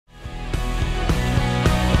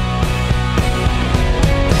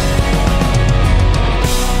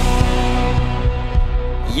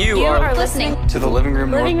listening to the Living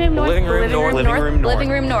Room North. Living Room North. Living Room North. Living Room North. Living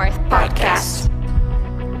Room North podcast.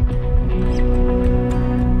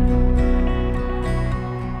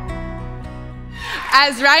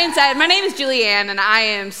 As Ryan said, my name is Julianne, and I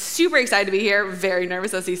am super excited to be here. Very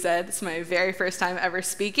nervous, as he said. It's my very first time ever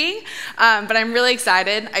speaking, but I'm really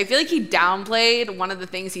excited. I feel like he downplayed one of the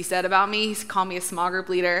things he said about me. He called me a small group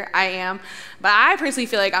leader. I am, but I personally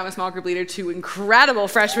feel like I'm a small group leader to incredible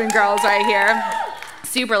freshman girls right here.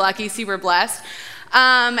 Super lucky, super blessed.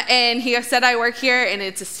 And he said I work here, and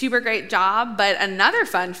it's a super great job, but another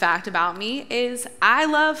fun fact about me is I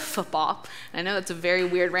love football. I know that's a very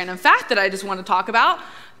weird random fact that I just want to talk about,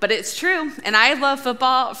 but it's true, and I love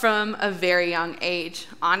football from a very young age.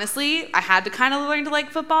 Honestly, I had to kind of learn to like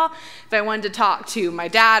football if I wanted to talk to my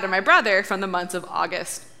dad or my brother from the months of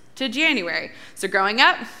August to January. So growing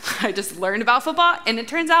up, I just learned about football, and it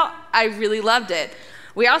turns out I really loved it.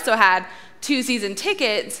 We also had 2 season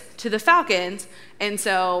tickets to the Falcons, and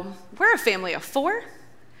so we're a family of 4,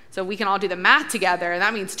 so we can all do the math together, and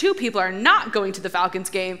that means 2 people are not going to the Falcons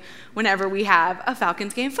game whenever we have a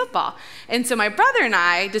Falcons game football. And so my brother and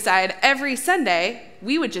I decided every Sunday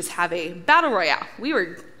we would just have a battle royale. We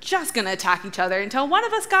were just gonna attack each other until one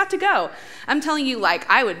of us got to go. I'm telling you, like,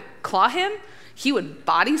 I would claw him, he would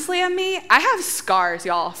body slam me. I have scars,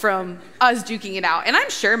 y'all, from us duking it out, and I'm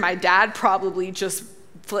sure my dad probably just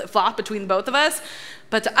flip-flop between both of us,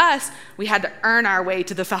 but to us, we had to earn our way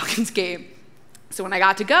to the Falcons game. So when I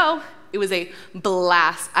got to go, it was a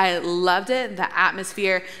blast. I loved it, the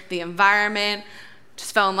atmosphere, the environment,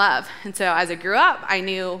 just fell in love. And so as I grew up, I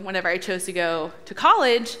knew whenever I chose to go to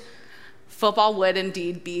college, football would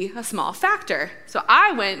indeed be a small factor. So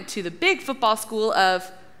I went to the big football school of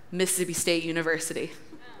Mississippi State University.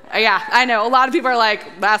 Yeah, I know, a lot of people are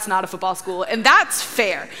like, that's not a football school, and that's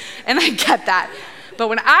fair, and I get that. But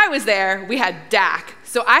when I was there, we had DAC.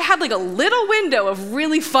 So I had like a little window of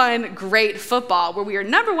really fun, great football where we were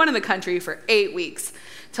number 1 in the country for 8 weeks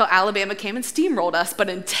till Alabama came and steamrolled us. But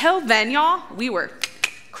until then, y'all, we were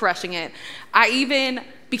crushing it. I even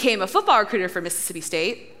became a football recruiter for Mississippi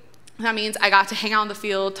State. That means I got to hang out on the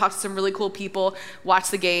field, talk to some really cool people, watch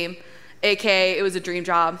the game. AKA, it was a dream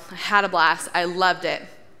job. I had a blast. I loved it.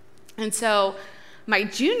 And so my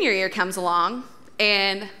junior year comes along,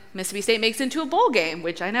 and Mississippi State makes it into a bowl game,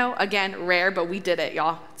 which I know, again, rare, but we did it,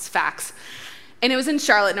 y'all. It's facts. And it was in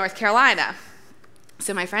Charlotte, North Carolina.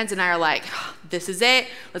 So my friends and I are like, oh, this is it.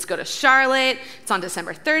 Let's go to Charlotte. It's on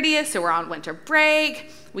December 30th, so we're on winter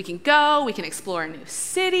break. We can go. We can explore a new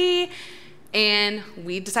city. And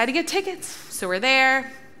we decide to get tickets. So we're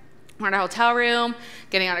there. We're in our hotel room,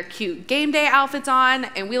 getting our cute game day outfits on,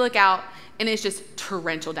 and we look out, and it's just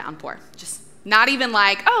torrential downpour. Just not even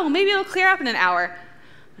like, oh, maybe it'll clear up in an hour.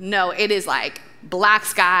 No, it is like black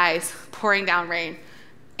skies, pouring down rain.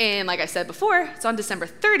 And like I said before, it's on December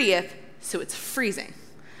 30th, so it's freezing.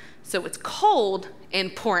 So it's cold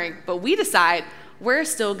and pouring, but we decide we're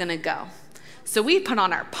still gonna go. So we put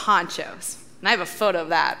on our ponchos. And I have a photo of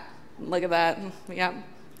that. Look at that. Yeah,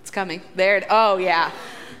 it's coming. There, oh yeah,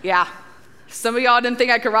 yeah. Some of y'all didn't think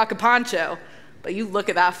I could rock a poncho, but you look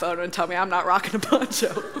at that photo and tell me I'm not rocking a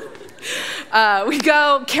poncho. We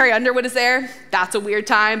go, Carrie Underwood is there. That's a weird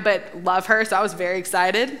time, but love her, so I was very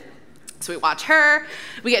excited. So we watch her.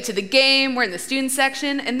 We get to the game. We're in the student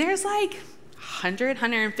section, and there's like 100,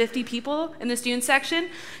 150 people in the student section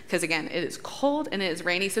because, again, it is cold and it is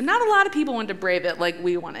rainy, so not a lot of people wanted to brave it like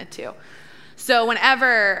we wanted to. So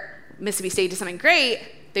whenever Mississippi State did something great,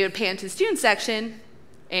 they would pan to the student section,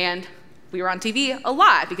 and we were on TV a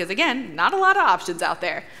lot because, again, not a lot of options out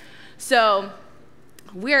there. So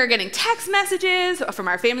we're getting text messages from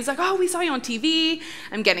our families like, oh, we saw you on TV.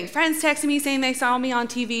 I'm getting friends texting me saying they saw me on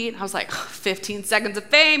TV. And I was like, oh, 15 seconds of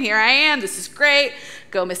fame. Here I am. This is great.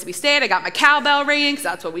 Go Mississippi State. I got my cowbell ringing because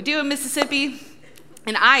that's what we do in Mississippi.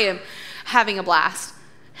 And I am having a blast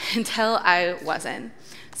until I wasn't.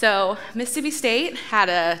 So Mississippi State had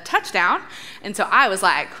a touchdown. And so I was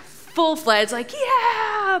like full-fledged, like,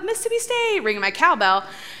 yeah, Mississippi State, ringing my cowbell.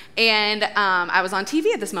 And I was on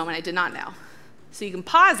TV at this moment. I did not know. So you can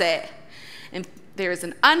pause it, and there's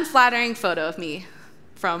an unflattering photo of me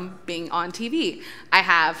from being on TV. I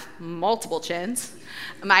have multiple chins.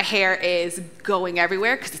 My hair is going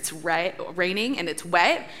everywhere because it's raining and it's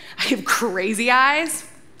wet. I have crazy eyes,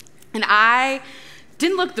 and I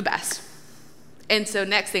didn't look the best. And so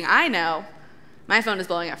next thing I know, my phone is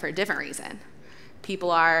blowing up for a different reason.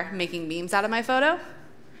 People are making memes out of my photo.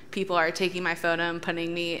 People are taking my photo and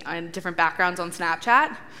putting me on different backgrounds on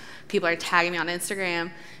Snapchat. People are tagging me on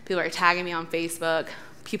Instagram. People are tagging me on Facebook.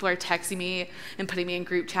 People are texting me and putting me in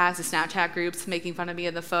group chats and Snapchat groups, making fun of me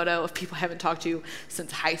in the photo of people I haven't talked to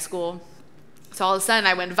since high school. So all of a sudden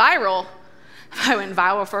I went viral. I went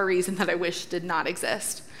viral for a reason that I wish did not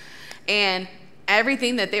exist. And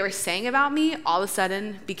everything that they were saying about me all of a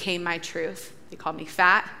sudden became my truth. They called me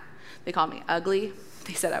fat. They called me ugly.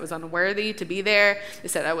 They said I was unworthy to be there. They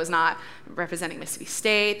said I was not representing Mississippi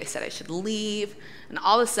State. They said I should leave. And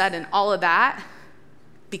all of a sudden, all of that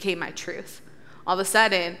became my truth. All of a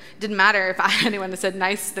sudden, it didn't matter if I had anyone that said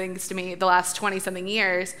nice things to me the last 20-something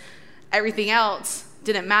years. Everything else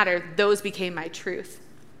didn't matter. Those became my truth.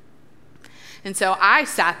 And so I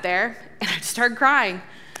sat there and I just started crying.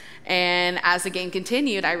 And as the game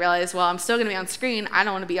continued, I realized, well, I'm still going to be on screen. I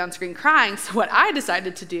don't want to be on screen crying. So what I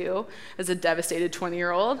decided to do as a devastated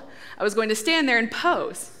 20-year-old, I was going to stand there and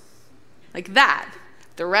pose like that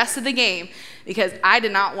the rest of the game, because I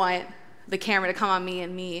did not want the camera to come on me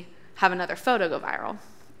and me have another photo go viral.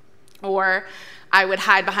 Or I would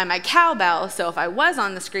hide behind my cowbell, so if I was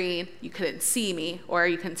on the screen, you couldn't see me or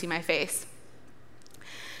you couldn't see my face.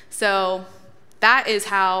 So that is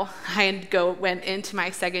how I went into my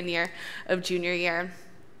second year of junior year.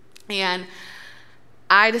 And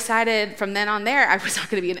I decided from then on there, I was not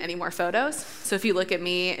going to be in any more photos. So if you look at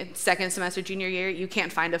me in second semester junior year, you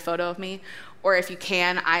can't find a photo of me. Or if you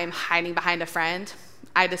can, I'm hiding behind a friend.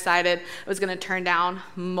 I decided I was going to turn down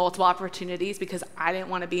multiple opportunities because I didn't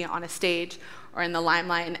want to be on a stage or in the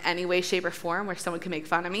limelight in any way, shape, or form where someone could make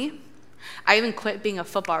fun of me. I even quit being a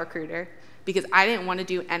football recruiter because I didn't want to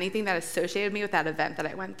do anything that associated me with that event that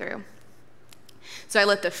I went through. So I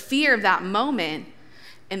let the fear of that moment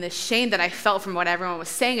and the shame that I felt from what everyone was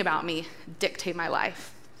saying about me dictate my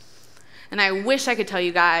life. And I wish I could tell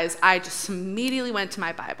you guys I just immediately went to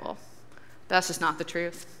my Bible. That's just not the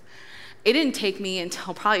truth. It didn't take me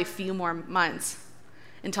until probably a few more months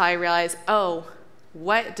until I realized, oh,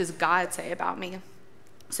 what does God say about me?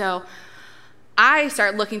 So I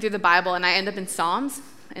start looking through the Bible and I end up in Psalms.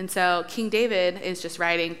 And so King David is just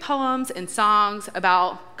writing poems and songs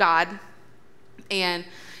about God. And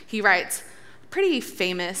he writes a pretty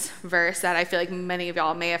famous verse that I feel like many of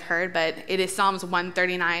y'all may have heard, but it is Psalms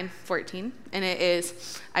 139:14. And it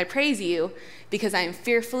is, I praise you because I am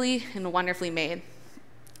fearfully and wonderfully made.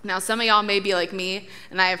 Now, some of y'all may be like me,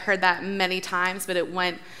 and I have heard that many times, but it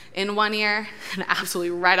went in one ear and absolutely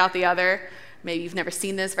right out the other. Maybe you've never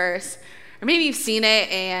seen this verse. Or maybe you've seen it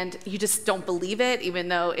and you just don't believe it, even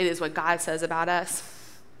though it is what God says about us.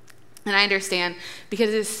 And I understand because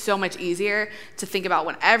it is so much easier to think about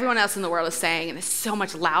what everyone else in the world is saying, and it's so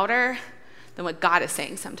much louder than what God is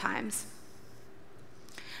saying sometimes.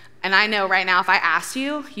 And I know right now, if I asked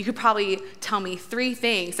you, you could probably tell me 3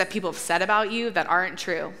 things that people have said about you that aren't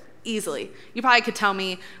true, easily. You probably could tell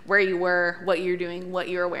me where you were, what you're doing, what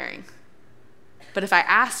you're wearing. But if I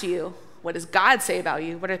asked you, what does God say about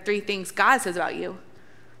you? What are 3 things God says about you?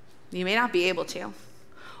 You may not be able to.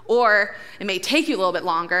 Or it may take you a little bit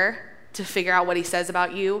longer to figure out what he says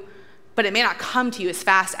about you, but it may not come to you as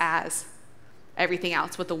fast as everything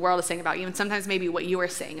else, what the world is saying about you, and sometimes maybe what you are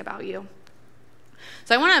saying about you.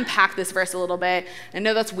 So I want to unpack this verse a little bit. I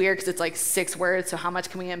know that's weird because it's like 6 words, so how much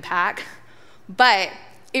can we unpack? But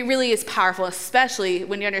it really is powerful, especially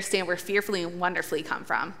when you understand where fearfully and wonderfully come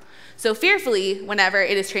from. So fearfully, whenever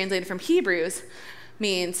it is translated from Hebrews,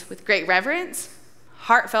 means with great reverence,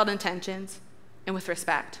 heartfelt intentions, and with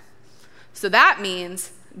respect. So that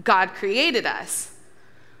means God created us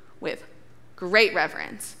with great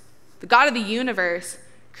reverence. The God of the universe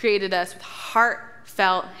created us with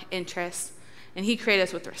heartfelt interest, and he created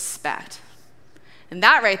us with respect. And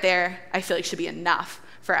that right there, I feel like should be enough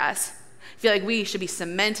for us. I feel like we should be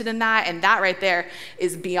cemented in that, and that right there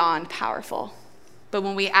is beyond powerful. But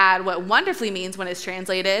when we add what wonderfully means when it's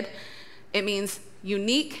translated, it means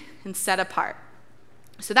unique and set apart.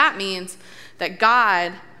 So that means that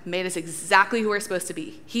God made us exactly who we're supposed to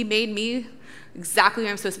be. He made me exactly who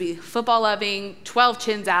I'm supposed to be, football-loving, 12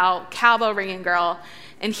 chins out, cowbell ringing girl,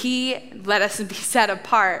 and he let us be set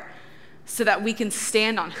apart so that we can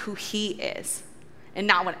stand on who he is and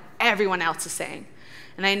not what everyone else is saying.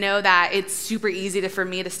 And I know that it's super easy for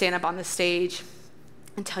me to stand up on the stage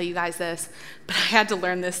and tell you guys this, but I had to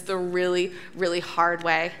learn this the really, really hard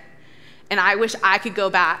way. And I wish I could go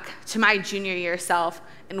back to my junior year self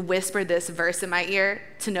and whisper this verse in my ear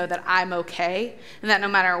to know that I'm okay, and that no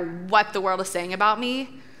matter what the world is saying about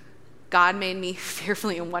me, God made me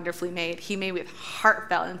fearfully and wonderfully made. He made me with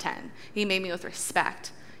heartfelt intent. He made me with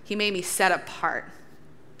respect. He made me set apart.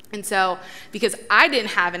 And so, because I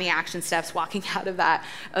didn't have any action steps walking out of that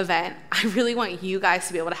event, I really want you guys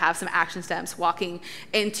to be able to have some action steps walking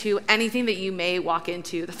into anything that you may walk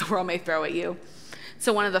into that the world may throw at you.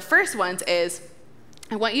 So one of the first ones is,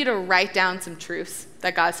 I want you to write down some truths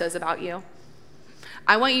that God says about you.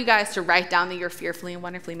 I want you guys to write down that you're fearfully and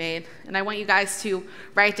wonderfully made. And I want you guys to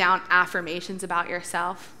write down affirmations about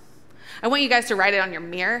yourself. I want you guys to write it on your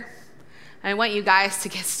mirror. I want you guys to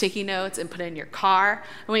get sticky notes and put it in your car.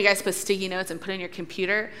 I want you guys to put sticky notes and put it in your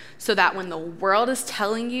computer so that when the world is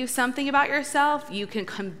telling you something about yourself, you can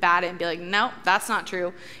combat it and be like, no, that's not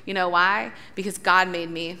true. You know why? Because God made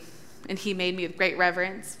me, and he made me with great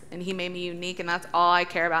reverence, and he made me unique, and that's all I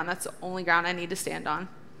care about, and that's the only ground I need to stand on.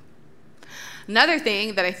 Another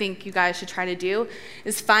thing that I think you guys should try to do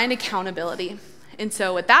is find accountability. And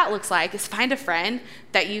so what that looks like is find a friend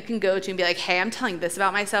that you can go to and be like, hey, I'm telling this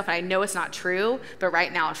about myself, and I know it's not true, but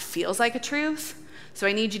right now it feels like a truth. So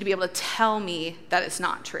I need you to be able to tell me that it's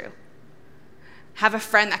not true. Have a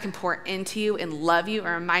friend that can pour into you and love you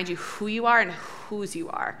and remind you who you are and whose you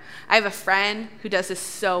are. I have a friend who does this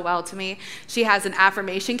so well to me. She has an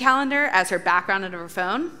affirmation calendar as her background on her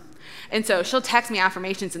phone. And so she'll text me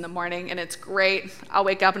affirmations in the morning, and it's great. I'll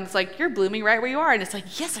wake up, and it's like, you're blooming right where you are. And it's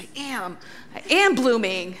like, yes, I am. I am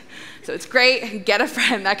blooming. So it's great. Get a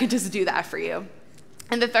friend that can just do that for you.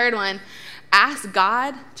 And the third one, ask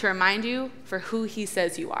God to remind you for who he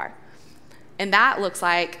says you are. And that looks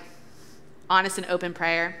like honest and open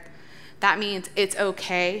prayer. That means it's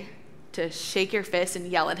okay to shake your fist and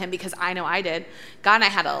yell at him, because I know I did. God and I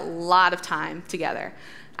had a lot of time together.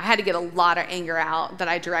 I had to get a lot of anger out that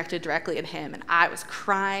I directed directly at him, and I was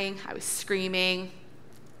crying, I was screaming,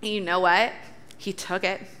 and you know what? He took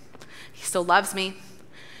it. He still loves me.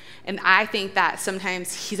 And I think that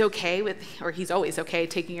sometimes he's okay with, or he's always okay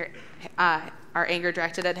taking our anger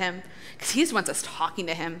directed at him, because he just wants us talking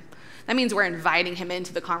to him. That means we're inviting him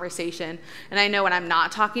into the conversation. And I know when I'm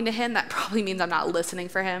not talking to him, that probably means I'm not listening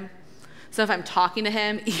for him. So if I'm talking to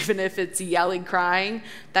him, even if it's yelling, crying,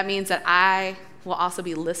 that means that I will also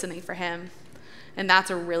be listening for him. And that's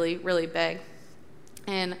a really, really big.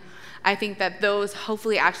 And I think that those,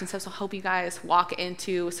 hopefully, action steps will help you guys walk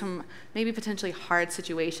into some maybe potentially hard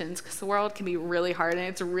situations, because the world can be really hard, and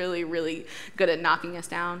it's really, really good at knocking us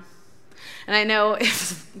down. And I know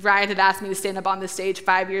if Ryan had asked me to stand up on this stage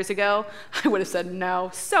 5 years ago, I would have said no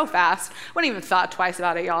so fast. Wouldn't even thought twice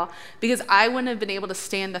about it, y'all, because I wouldn't have been able to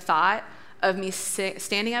stand the thought of me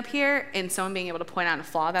standing up here and someone being able to point out a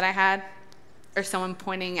flaw that I had, or someone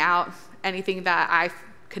pointing out anything that I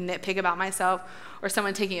could nitpick about myself, or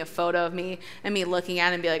someone taking a photo of me and me looking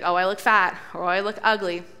at it and be like, oh, I look fat, or oh, I look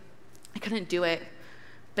ugly. I couldn't do it,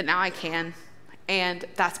 but now I can. And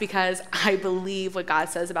that's because I believe what God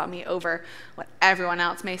says about me over what everyone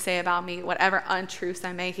else may say about me, whatever untruths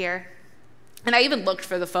I may hear. And I even looked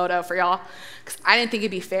for the photo for y'all, because I didn't think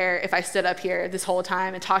it'd be fair if I stood up here this whole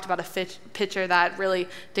time and talked about a picture that really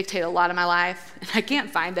dictated a lot of my life, and I can't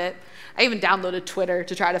find it. I even downloaded Twitter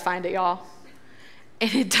to try to find it, y'all,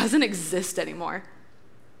 and it doesn't exist anymore.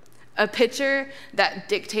 A picture that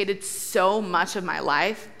dictated so much of my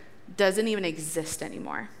life doesn't even exist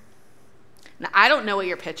anymore. Now, I don't know what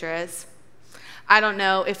your picture is. I don't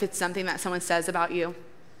know if it's something that someone says about you.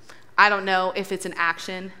 I don't know if it's an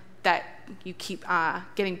action that you keep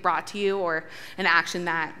getting brought to you, or an action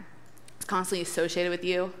that is constantly associated with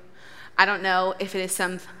you. I don't know if it is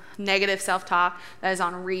some negative self-talk that is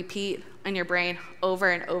on repeat in your brain over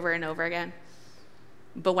and over and over again.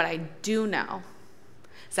 But what I do know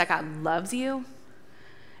is that God loves you,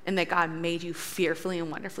 and that God made you fearfully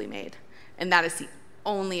and wonderfully made. And that is the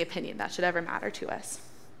only opinion that should ever matter to us.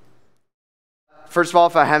 First of all,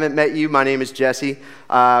 if I haven't met you, my name is Jesse.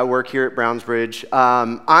 I work here at Brownsbridge.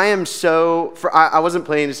 I wasn't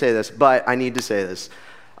planning to say this, but I need to say this.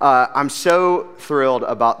 I'm so thrilled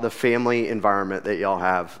about the family environment that y'all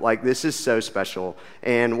have. Like, this is so special.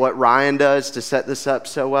 And what Ryan does to set this up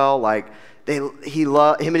so well, like, him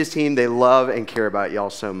and his team, they love and care about y'all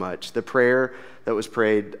so much. The prayer that was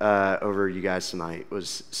prayed over you guys tonight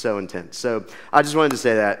was so intense. So I just wanted to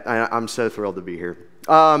say that. I'm so thrilled to be here.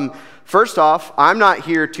 First off, I'm not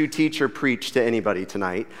here to teach or preach to anybody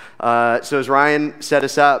tonight. So as Ryan set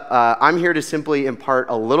us up, I'm here to simply impart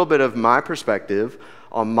a little bit of my perspective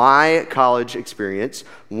on my college experience,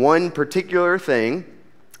 one particular thing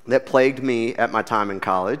that plagued me at my time in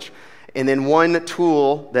college, and then one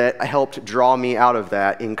tool that helped draw me out of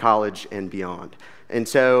that in college and beyond. And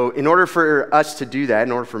so in order for us to do that,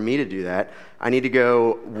 in order for me to do that, I need to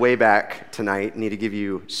go way back tonight. I need to give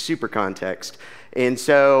you super context. And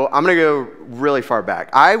so I'm going to go really far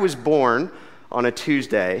back. I was born on a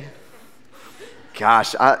Tuesday.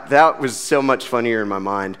 Gosh, that was so much funnier in my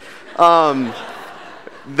mind.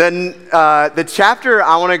 Then the chapter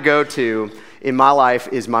I want to go to in my life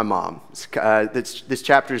is my mom. This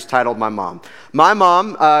chapter is titled My Mom. My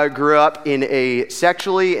mom grew up in a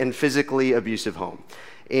sexually and physically abusive home.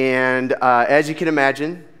 And as you can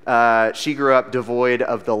imagine, she grew up devoid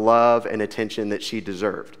of the love and attention that she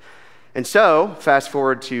deserved. And so, fast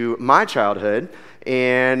forward to my childhood,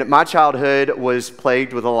 and my childhood was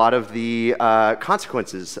plagued with a lot of the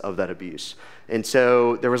consequences of that abuse. And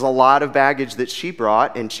so there was a lot of baggage that she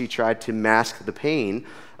brought, and she tried to mask the pain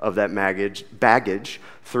of that baggage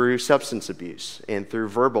through substance abuse and through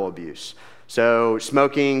verbal abuse. So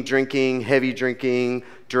smoking, drinking, heavy drinking,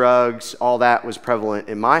 drugs, all that was prevalent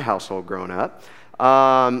in my household growing up.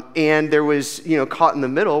 And there was, caught in the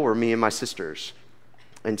middle were me and my sisters.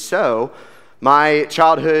 And so my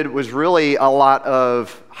childhood was really a lot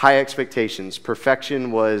of high expectations.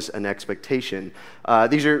 Perfection was an expectation.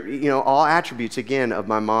 These are, all attributes, again, of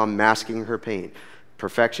my mom masking her pain.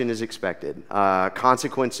 Perfection is expected.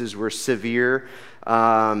 Consequences were severe.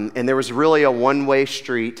 And there was really a one-way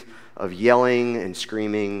street of yelling and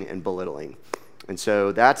screaming and belittling. And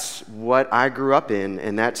so that's what I grew up in.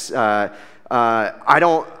 And that's, I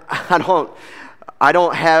don't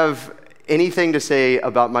have anything to say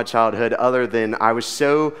about my childhood other than I was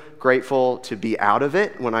so grateful to be out of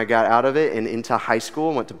it when I got out of it and into high school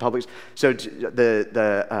and went to public. So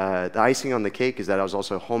the icing on the cake is that I was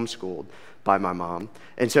also homeschooled by my mom.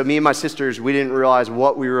 And so me and my sisters, we didn't realize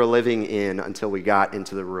what we were living in until we got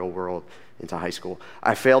into the real world, into high school.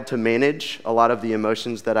 I failed to manage a lot of the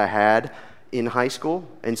emotions that I had in high school.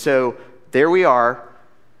 And so there we are,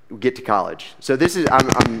 we get to college. So this is,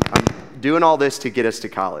 I'm doing all this to get us to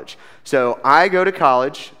college. So I go to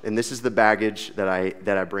college, and this is the baggage that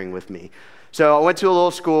I bring with me. So I went to a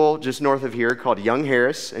little school just north of here called Young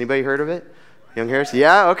Harris. Anybody heard of it? Young Harris?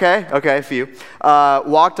 Yeah, okay, a few.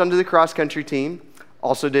 Walked onto the cross-country team.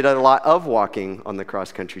 Also did a lot of walking on the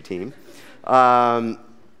cross-country team. And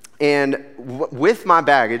with my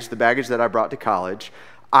baggage, the baggage that I brought to college,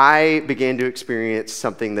 I began to experience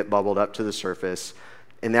something that bubbled up to the surface,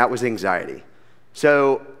 and that was anxiety.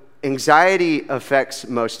 So anxiety affects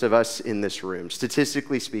most of us in this room,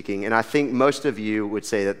 statistically speaking, and I think most of you would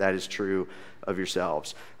say that that is true of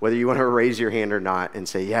yourselves, whether you want to raise your hand or not and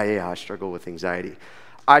say, yeah, I struggle with anxiety.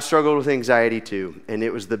 I struggled with anxiety too, and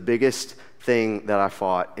it was the biggest thing that I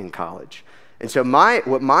fought in college. And so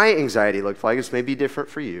what my anxiety looked like, this may be different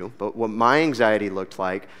for you, but what my anxiety looked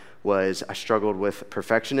like was I struggled with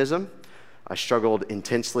perfectionism. I struggled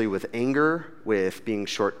intensely with anger, with being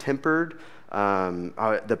short-tempered.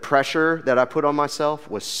 The pressure that I put on myself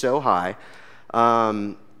was so high.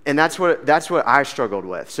 And that's what I struggled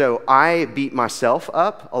with. So I beat myself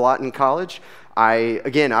up a lot in college. I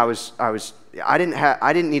didn't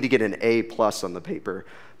need to get an A+ on the paper.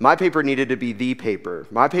 My paper needed to be the paper.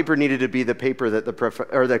 My paper needed to be the paper that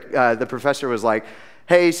the professor was like,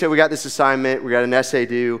 hey, so we got this assignment, we got an essay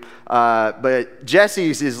due, but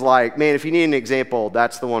Jesse's is like, man, if you need an example,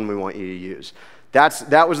 that's the one we want you to use.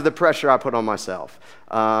 That was the pressure I put on myself.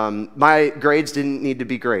 My grades didn't need to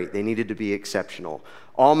be great. They needed to be exceptional.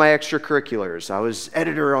 All my extracurriculars, I was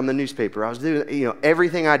editor on the newspaper. I was doing,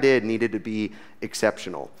 everything I did needed to be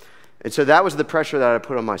exceptional. And so that was the pressure that I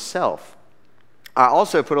put on myself. I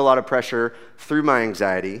also put a lot of pressure through my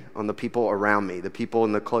anxiety on the people around me, the people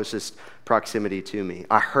in the closest proximity to me.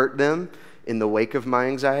 I hurt them in the wake of my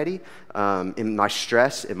anxiety, in my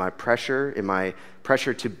stress, in my pressure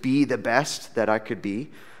to be the best that I could be.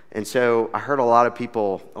 And so I hurt a lot of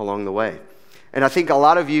people along the way. And I think a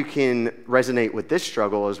lot of you can resonate with this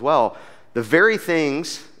struggle as well. The very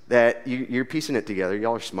things that you're piecing it together,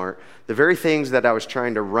 y'all are smart, the very things that I was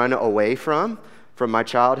trying to run away from my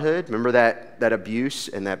childhood, remember that abuse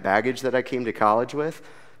and that baggage that I came to college with?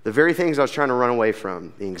 The very things I was trying to run away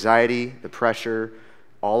from, the anxiety, the pressure,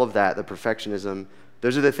 all of that, the perfectionism,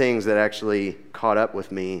 those are the things that actually caught up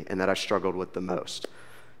with me and that I struggled with the most.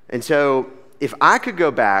 And so if I could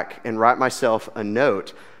go back and write myself a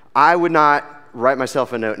note, I would not write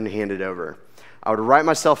myself a note and hand it over. I would write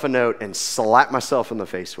myself a note and slap myself in the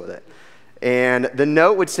face with it. And the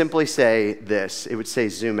note would simply say this. It would say,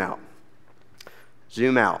 zoom out.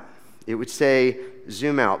 Zoom out. It would say,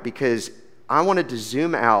 zoom out, because I wanted to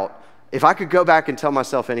zoom out. If I could go back and tell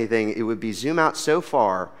myself anything, it would be zoom out so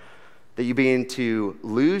far that you begin to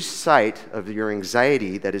lose sight of your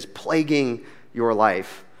anxiety that is plaguing your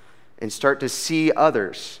life and start to see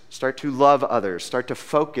others, start to love others, start to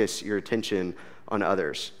focus your attention on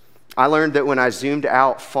others. I learned that when I zoomed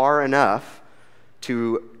out far enough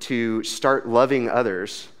to start loving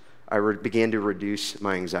others, I began to reduce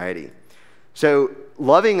my anxiety. So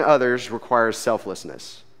loving others requires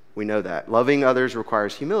selflessness. We know that. Loving others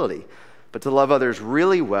requires humility. But to love others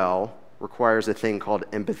really well requires a thing called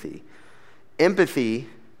empathy. Empathy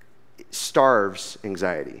starves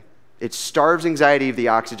anxiety. It starves anxiety of the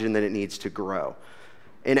oxygen that it needs to grow.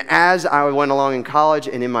 And as I went along in college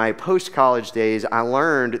and in my post-college days, I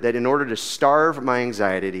learned that in order to starve my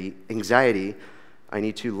anxiety, I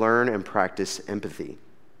need to learn and practice empathy.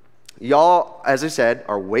 Y'all, as I said,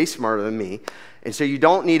 are way smarter than me, and so you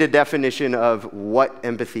don't need a definition of what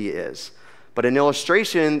empathy is. But an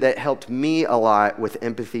illustration that helped me a lot with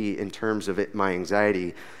empathy in terms of my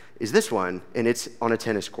anxiety is this one, and it's on a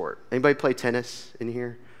tennis court. Anybody play tennis in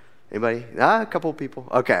here? Anybody? A couple of people.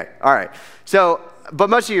 Okay, all right. So, but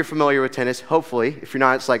most of you are familiar with tennis, hopefully. If you're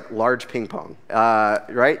not, it's like large ping pong,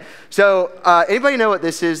 right? So, anybody know what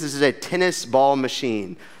this is? This is a tennis ball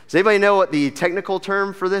machine. Does anybody know what the technical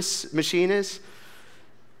term for this machine is?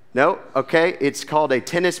 No? Okay, it's called a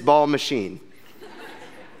tennis ball machine.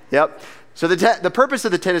 Yep. So the purpose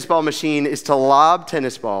of the tennis ball machine is to lob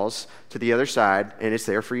tennis balls to the other side, and it's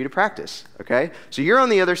there for you to practice, okay? So you're on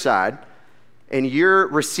the other side, and you're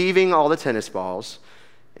receiving all the tennis balls.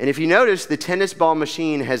 And if you notice, the tennis ball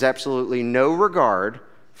machine has absolutely no regard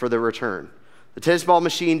for the return. The tennis ball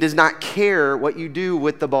machine does not care what you do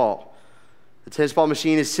with the ball. The tennis ball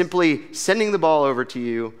machine is simply sending the ball over to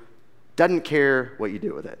you, doesn't care what you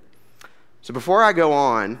do with it. So before I go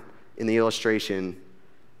on in the illustration,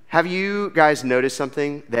 have you guys noticed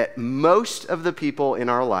something? That most of the people in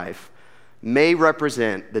our life may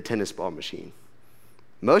represent the tennis ball machine.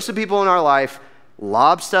 Most of the people in our life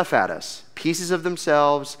lob stuff at us, pieces of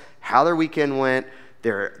themselves, how their weekend went,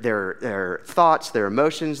 their thoughts, their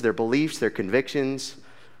emotions, their beliefs, their convictions,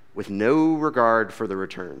 with no regard for the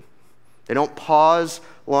return. They don't pause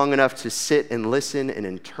long enough to sit and listen and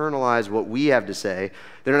internalize what we have to say.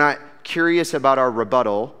 They're not curious about our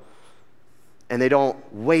rebuttal, and they don't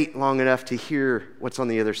wait long enough to hear what's on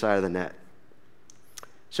the other side of the net.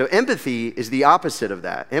 So empathy is the opposite of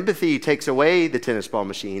that. Empathy takes away the tennis ball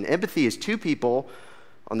machine. Empathy is two people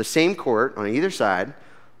on the same court, on either side,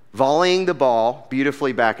 volleying the ball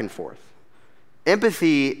beautifully back and forth.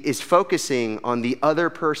 Empathy is focusing on the other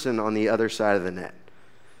person on the other side of the net.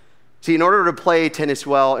 See, in order to play tennis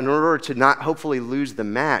well, in order to not hopefully lose the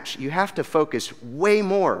match, you have to focus way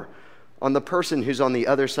more on the person who's on the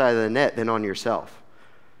other side of the net than on yourself.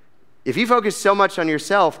 If you focus so much on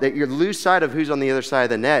yourself that you lose sight of who's on the other side of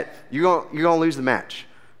the net, you're going to lose the match,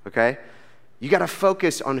 okay? You got to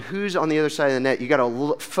focus on who's on the other side of the net. You got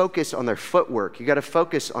to focus on their footwork. You got to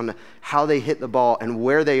focus on how they hit the ball and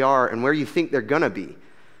where they are and where you think they're going to be. You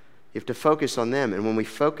have to focus on them. And when we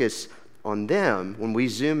focus on them, when we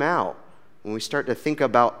zoom out, when we start to think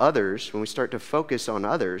about others, when we start to focus on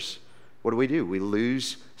others, what do? We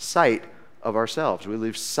lose sight of ourselves. We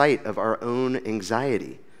lose sight of our own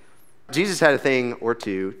anxiety. Jesus had a thing or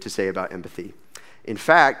two to say about empathy. In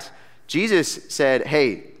fact, Jesus said,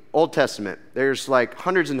 hey, Old Testament, there's like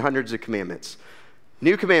hundreds and hundreds of commandments.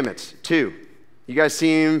 New commandments, 2. You guys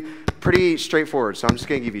seem pretty straightforward, so I'm just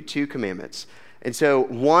going to give you 2 commandments. And so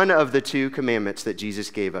one of the 2 commandments that Jesus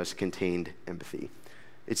gave us contained empathy.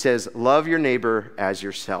 It says, love your neighbor as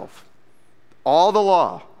yourself. All the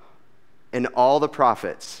law and all the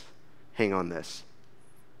prophets hang on this.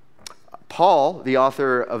 Paul, the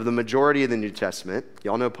author of the majority of the New Testament,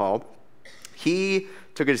 y'all know Paul, he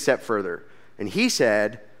took it a step further. And he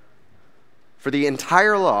said, for the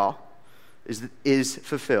entire law is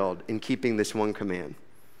fulfilled in keeping this one command,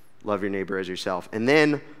 love your neighbor as yourself. And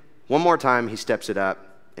then one more time, he steps it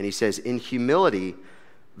up and he says, in humility,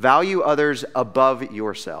 value others above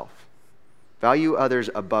yourself. Value others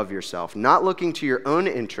above yourself, not looking to your own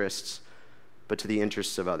interests, but to the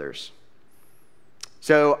interests of others.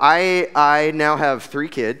 So I now have 3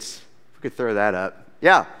 kids. If we could throw that up.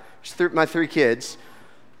 Yeah, my 3 kids.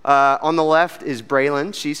 On the left is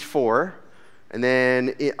Braylon. She's 4. And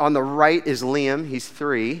then on the right is Liam. He's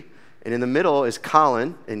 3. And in the middle is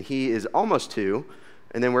Colin, and he is almost 2.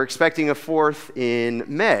 And then we're expecting a 4th in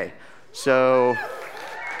May. So,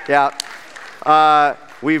 yeah,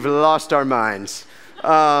 we've lost our minds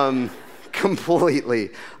completely.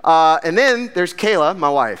 And then there's Kayla, my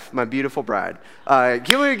wife, my beautiful bride.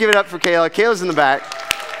 Can we give it up for Kayla? Kayla's in the back.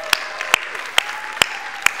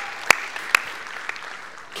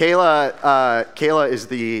 Kayla is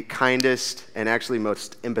the kindest and actually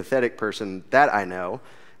most empathetic person that I know,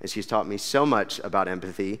 and she's taught me so much about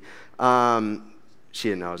empathy. She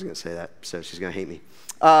didn't know I was going to say that, so she's going to hate me.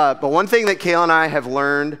 But one thing that Kayla and I have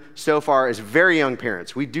learned so far as very young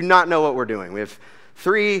parents, we do not know what we're doing. We have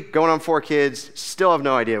 3 going on 4 kids, still have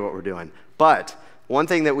no idea what we're doing. But one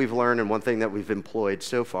thing that we've learned and one thing that we've employed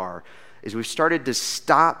so far is we've started to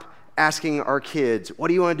stop asking our kids, what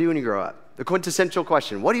do you want to do when you grow up? The quintessential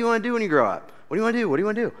question, what do you want to do when you grow up? What do you want to do? What do you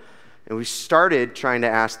want to do? And we started trying to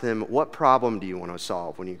ask them, what problem do you want to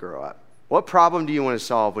solve when you grow up? What problem do you want to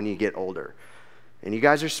solve when you get older? And you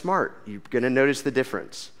guys are smart. You're going to notice the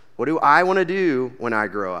difference. What do I want to do when I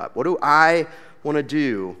grow up? What do I want to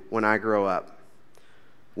do when I grow up?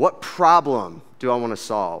 What problem do I want to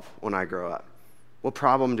solve when I grow up? What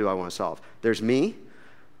problem do I want to solve? There's me,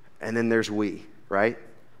 and then there's we, right?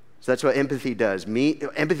 So that's what empathy does.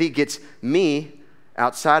 Empathy gets me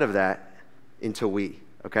outside of that into we,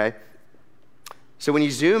 okay? So when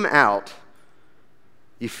you zoom out,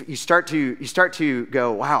 you start to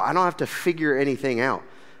go, wow, I don't have to figure anything out.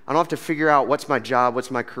 I don't have to figure out what's my job,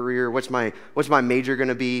 what's my career, what's my major going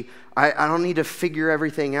to be. I don't need to figure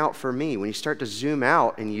everything out for me. When you start to zoom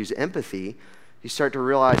out and use empathy, you start to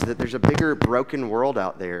realize that there's a bigger broken world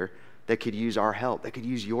out there that could use our help, that could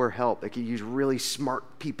use your help, that could use really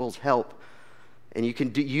smart people's help. And you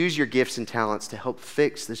can use your gifts and talents to help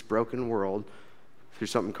fix this broken world through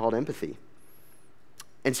something called empathy.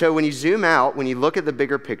 And so when you zoom out, when you look at the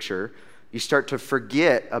bigger picture, you start to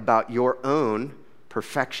forget about your own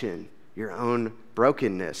perfection, your own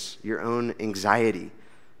brokenness, your own anxiety.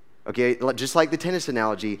 Okay, just like the tennis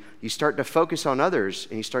analogy, you start to focus on others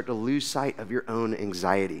and you start to lose sight of your own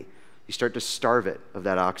anxiety. You start to starve it of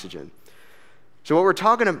that oxygen. So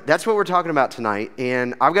that's what we're talking about tonight.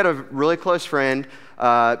 And I've got a really close friend.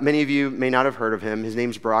 Many of you may not have heard of him. His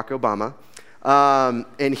name's Barack Obama.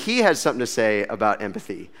 And he has something to say about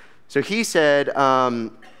empathy. So he said,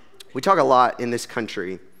 we talk a lot in this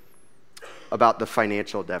country about the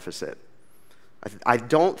financial deficit. I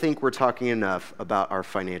don't think we're talking enough about our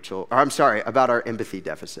about our empathy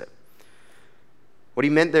deficit. What he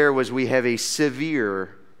meant there was we have a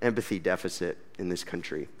severe empathy deficit in this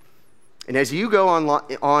country. And as you go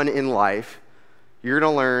on in life, you're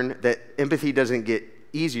going to learn that empathy doesn't get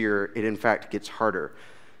easier, it in fact gets harder.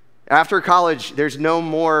 After college, there's no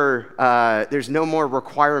more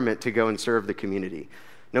requirement to go and serve the community.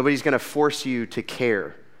 Nobody's going to force you to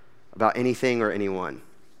care about anything or anyone.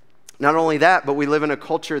 Not only that, but we live in a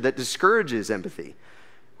culture that discourages empathy.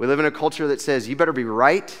 We live in a culture that says you better be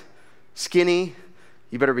right, skinny,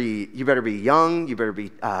 you better be young, you better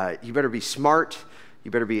be smart, you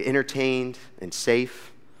better be entertained and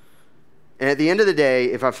safe. And at the end of the day,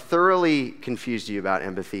 if I've thoroughly confused you about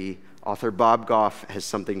empathy, author Bob Goff has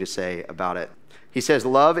something to say about it. He says,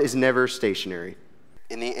 love is never stationary.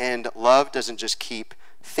 In the end, love doesn't just keep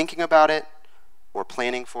thinking about it or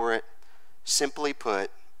planning for it. Simply put,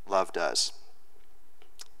 love does.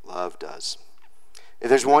 Love does. If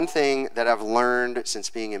there's one thing that I've learned since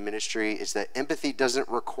being in ministry is that empathy doesn't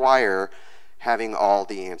require having all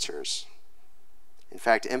the answers. In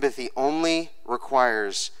fact, empathy only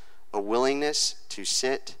requires a willingness to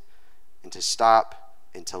sit and to stop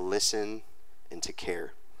and to listen and to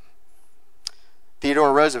care.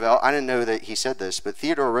 Theodore Roosevelt, I didn't know that he said this, but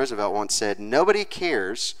Theodore Roosevelt once said, nobody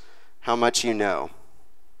cares how much you know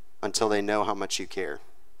until they know how much you care.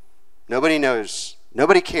 Nobody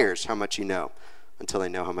cares how much you know until they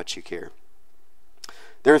know how much you care.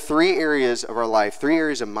 There are 3 areas of our life, 3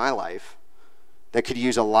 areas of my life that could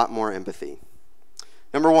use a lot more empathy.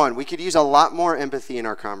 Number 1, we could use a lot more empathy in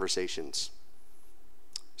our conversations.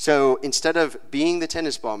 So instead of being the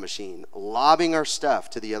tennis ball machine, lobbing our stuff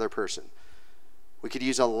to the other person, we could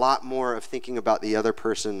use a lot more of thinking about the other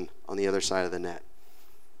person on the other side of the net.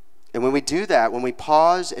 And when we do that, when we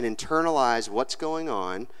pause and internalize what's going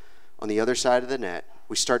on the other side of the net,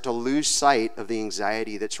 we start to lose sight of the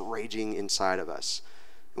anxiety that's raging inside of us.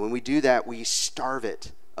 And when we do that, we starve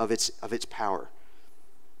it of its power.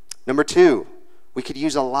 Number 2, we could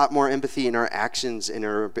use a lot more empathy in our actions, in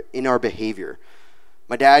our behavior.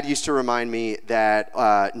 My dad used to remind me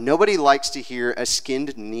that nobody likes to hear a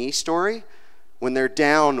skinned knee story when they're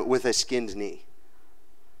down with a skinned knee.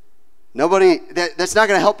 That's not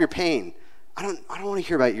going to help your pain. I don't want to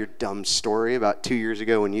hear about your dumb story about 2 years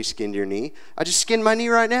ago when you skinned your knee. I just skinned my knee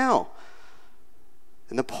right now.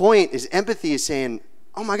 And the point is empathy is saying,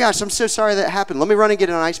 oh my gosh, I'm so sorry that happened. Let me run and get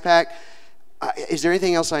an ice pack. Is there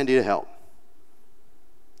anything else I can do to help?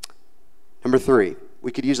 Number 3,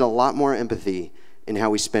 we could use a lot more empathy in how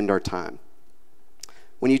we spend our time.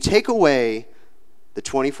 When you take away the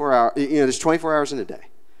 24 hours, there's 24 hours in a day.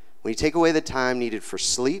 When you take away the time needed for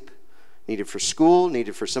sleep, needed for school,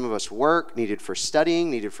 needed for some of us work, needed for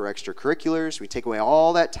studying, needed for extracurriculars, we take away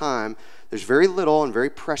all that time, there's very little and very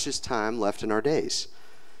precious time left in our days.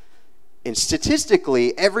 And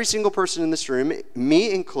statistically, every single person in this room,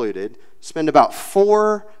 me included, spend about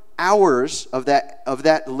 4 hours of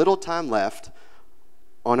that little time left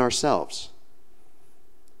on ourselves.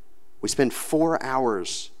 We spend 4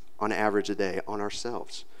 hours on average a day on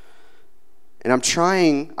ourselves. And I'm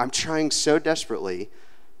trying so desperately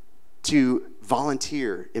to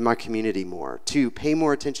volunteer in my community more, to pay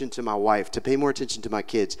more attention to my wife, to pay more attention to my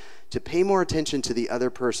kids, to pay more attention to the other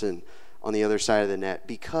person on the other side of the net,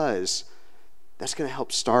 because that's going to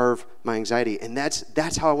help starve my anxiety. And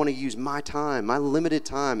that's how I want to use my time, my limited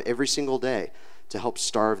time every single day, to help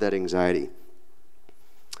starve that anxiety.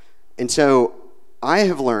 And so I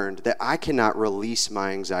have learned that I cannot release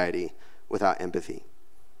my anxiety without empathy.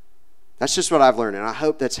 That's just what I've learned, and I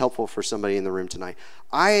hope that's helpful for somebody in the room tonight.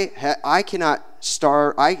 I can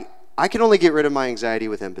only get rid of my anxiety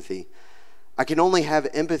with empathy. I can only have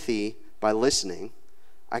empathy by listening.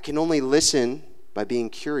 I can only listen by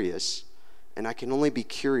being curious, and I can only be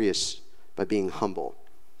curious by being humble.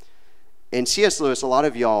 And C.S. Lewis, a lot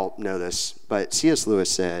of y'all know this, but C.S.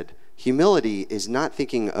 Lewis said, humility is not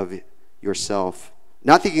thinking of yourself,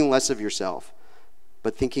 not thinking less of yourself,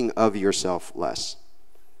 but thinking of yourself less.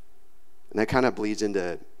 And that kind of bleeds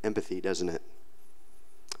into empathy, doesn't it?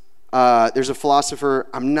 There's a philosopher,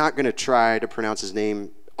 I'm not going to try to pronounce his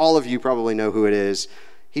name. All of you probably know who it is.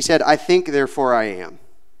 He said, I think, therefore I am.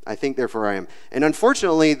 I think, therefore I am. And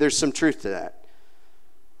unfortunately, there's some truth to that.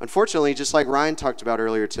 Unfortunately, just like Ryan talked about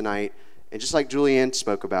earlier tonight, and just like Julianne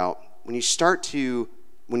spoke about, when you start to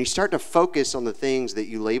focus on the things that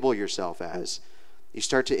you label yourself as, you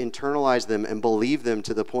start to internalize them and believe them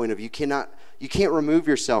to the point of you can't remove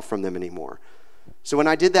yourself from them anymore. So when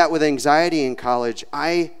I did that with anxiety in college,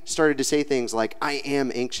 I started to say things like, I am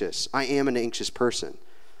anxious. I am an anxious person.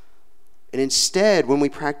 And instead, when we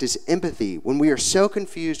practice empathy, when we are so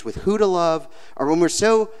confused with who to love, or when we're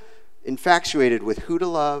so infatuated with who to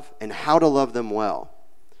love and how to love them well,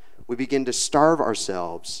 we begin to starve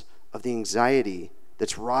ourselves of the anxiety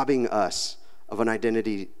that's robbing us of an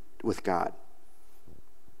identity with God.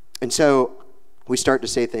 And so we start to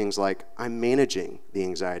say things like, I'm managing the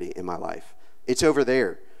anxiety in my life. It's over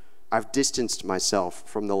there. I've distanced myself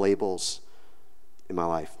from the labels in my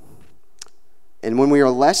life. And when we are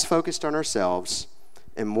less focused on ourselves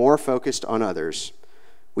and more focused on others,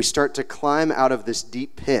 we start to climb out of this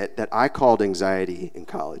deep pit that I called anxiety in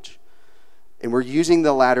college. And we're using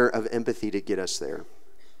the ladder of empathy to get us there.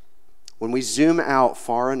 When we zoom out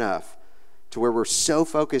far enough to where we're so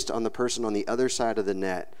focused on the person on the other side of the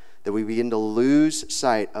net that we begin to lose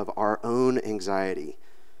sight of our own anxiety,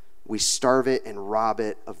 we starve it and rob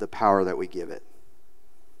it of the power that we give it.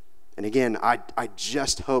 And again, I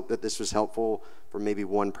just hope that this was helpful for maybe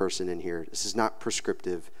one person in here. This is not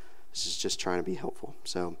prescriptive. This is just trying to be helpful.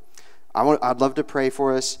 So I'd love to pray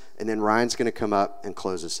for us, and then Ryan's going to come up and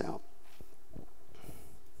close us out.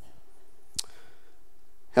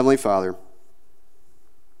 Heavenly Father,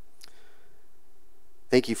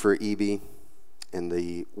 thank you for Evie and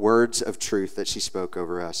the words of truth that she spoke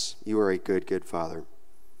over us. You are a good, good Father.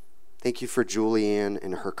 Thank you for Julianne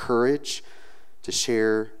and her courage to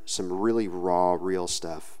share some really raw, real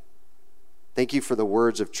stuff. Thank you for the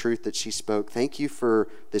words of truth that she spoke. Thank you for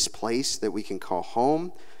this place that we can call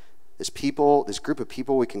home, this group of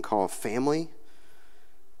people we can call family.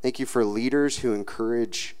 Thank you for leaders who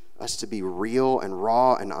encourage us to be real and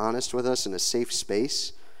raw and honest with us in a safe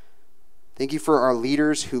space. Thank you for our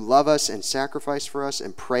leaders who love us and sacrifice for us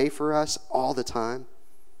and pray for us all the time.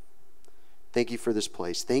 Thank you for this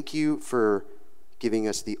place. Thank you for giving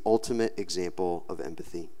us the ultimate example of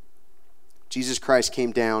empathy. Jesus Christ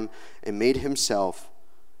came down and made himself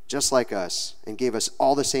just like us and gave us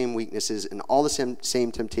all the same weaknesses and all the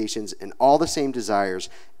same temptations and all the same desires,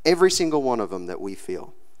 every single one of them that we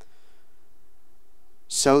feel,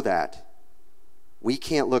 so that we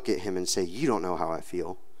can't look at him and say, you don't know how I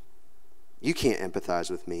feel. You can't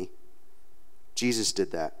empathize with me. Jesus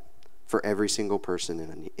did that for every single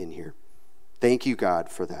person in here. Thank you, God,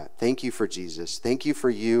 for that. Thank you for Jesus. Thank you for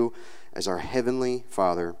you as our heavenly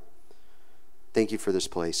Father. Thank you for this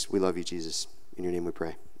place. We love you, Jesus. In your name we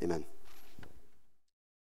pray. Amen.